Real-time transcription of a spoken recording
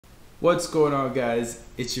What's going on, guys?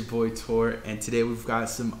 It's your boy Tor, and today we've got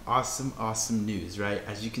some awesome news, right?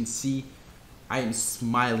 As you can see, I am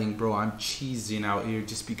smiling, bro. I'm cheesing out here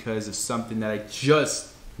just because of something that I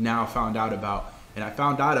just now found out about. And I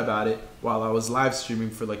found out about it while I was live streaming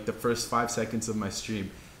for like the first 5 seconds of my stream.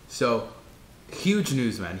 So, huge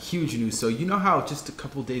news, man. Huge news. So, you know how just a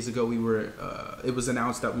couple days ago it was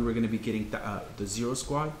announced that we were going to be getting the Zero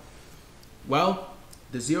Squad? Well,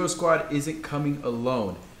 the Zero Squad isn't coming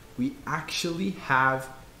alone. We actually have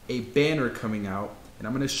a banner coming out, and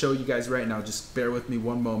I'm going to show you guys right now. Just bear with me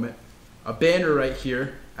one moment. A banner right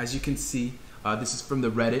here, as you can see. This is from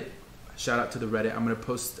the Reddit. Shout out to the Reddit. I'm going to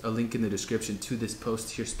post a link in the description to this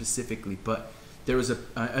post here specifically. But there was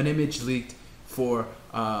an image leaked for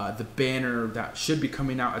the banner that should be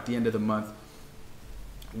coming out at the end of the month.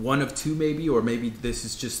 One of two maybe, or maybe this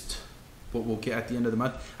is just what we'll get at the end of the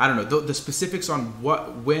month. I don't know. The specifics on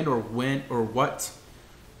when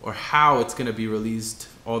or how it's going to be released,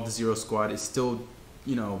 all the Zero Squad, is still,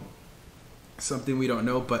 you know, something we don't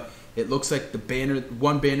know. But it looks like the banner,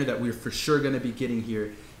 one banner that we're for sure going to be getting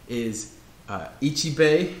here is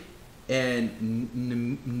Ichibe and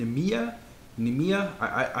Nemiya.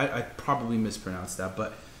 I probably mispronounced that,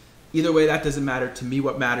 but either way, that doesn't matter. To me,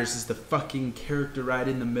 what matters is the fucking character right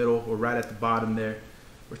in the middle, or right at the bottom there,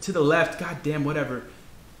 or to the left. Goddamn, whatever.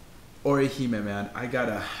 ORIHIME, man. I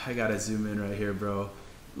gotta zoom in right here, bro.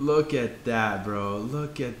 Look at that, bro.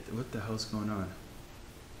 Look at what the hell's going on.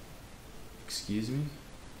 Excuse me.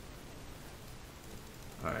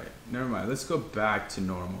 All right, never mind. Let's go back to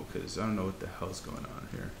normal because I don't know what the hell's going on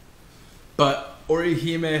here. But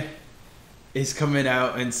ORIHIME is coming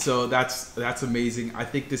out, and so that's amazing. I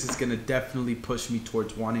think this is gonna definitely push me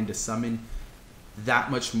towards wanting to summon that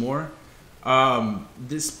much more.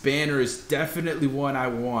 This banner is definitely one I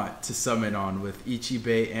want to summon on, with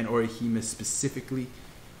Ichibe and ORIHIME specifically.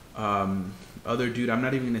 Other dude, I'm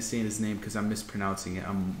not even gonna say his name because I'm mispronouncing it.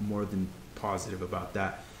 I'm more than positive about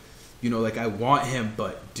that. You know, like, I want him,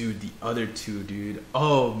 but dude, the other two, dude,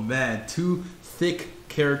 oh man, two thick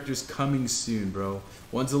characters coming soon, bro.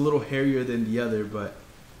 One's a little hairier than the other, but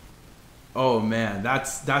oh man,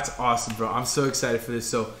 that's awesome, bro. I'm so excited for this.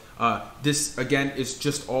 So this again is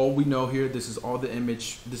just all we know here. This is all the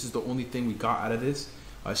image. This is the only thing we got out of this.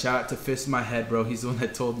 Shout out to Fist in My Head, bro. He's the one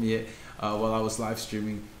that told me it while I was live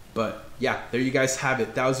streaming. But yeah, there you guys have it.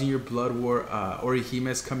 1,000 Year Blood War. ORIHIME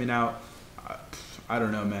is coming out. I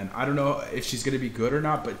don't know, man. I don't know if she's gonna be good or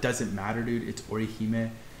not, but it doesn't matter, dude. It's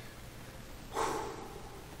ORIHIME.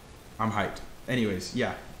 I'm hyped. Anyways,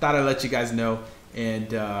 yeah, thought I'd let you guys know.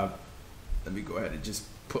 And let me go ahead and just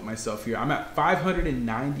put myself here. I'm at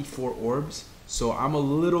 594 orbs, so I'm a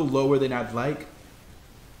little lower than I'd like.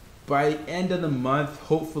 By the end of the month,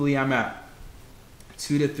 hopefully I'm at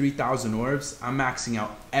 2,000 to 3,000 orbs. I'm maxing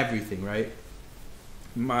out everything, right?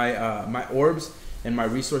 My orbs and my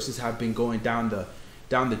resources have been going down the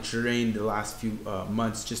drain the last few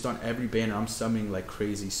months. Just on every banner, I'm summoning like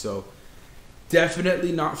crazy. So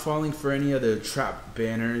definitely not falling for any of the trap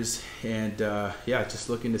banners, and yeah, just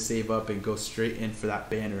looking to save up and go straight in for that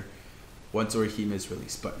banner once ORIHIME is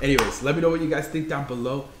released. But anyways, let me know what you guys think down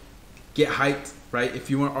below. Get hyped, right? If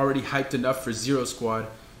you weren't already hyped enough for Zero Squad,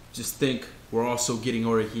 just think we're also getting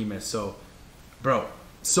ORIHIME. So, bro,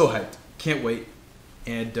 so hyped. Can't wait.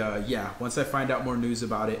 And yeah, once I find out more news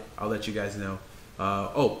about it, I'll let you guys know.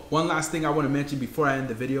 Oh, one last thing I want to mention before I end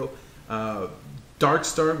the video.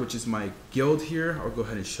 Darkstar, which is my guild here, I'll go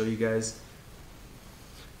ahead and show you guys.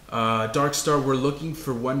 Darkstar, we're looking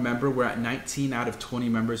for one member. We're at 19 out of 20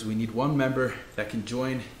 members. We need one member that can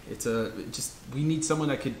join. We need someone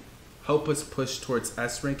that could help us push towards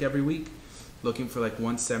S rank every week. Looking for like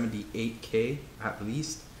 178K at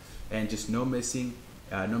least, and just no missing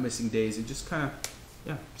days, and just kind of,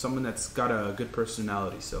 yeah, someone that's got a good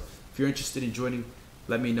personality. So if you're interested in joining,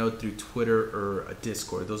 let me know through Twitter or a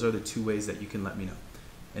Discord. Those are the two ways that you can let me know.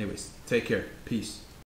 Anyways, take care. Peace.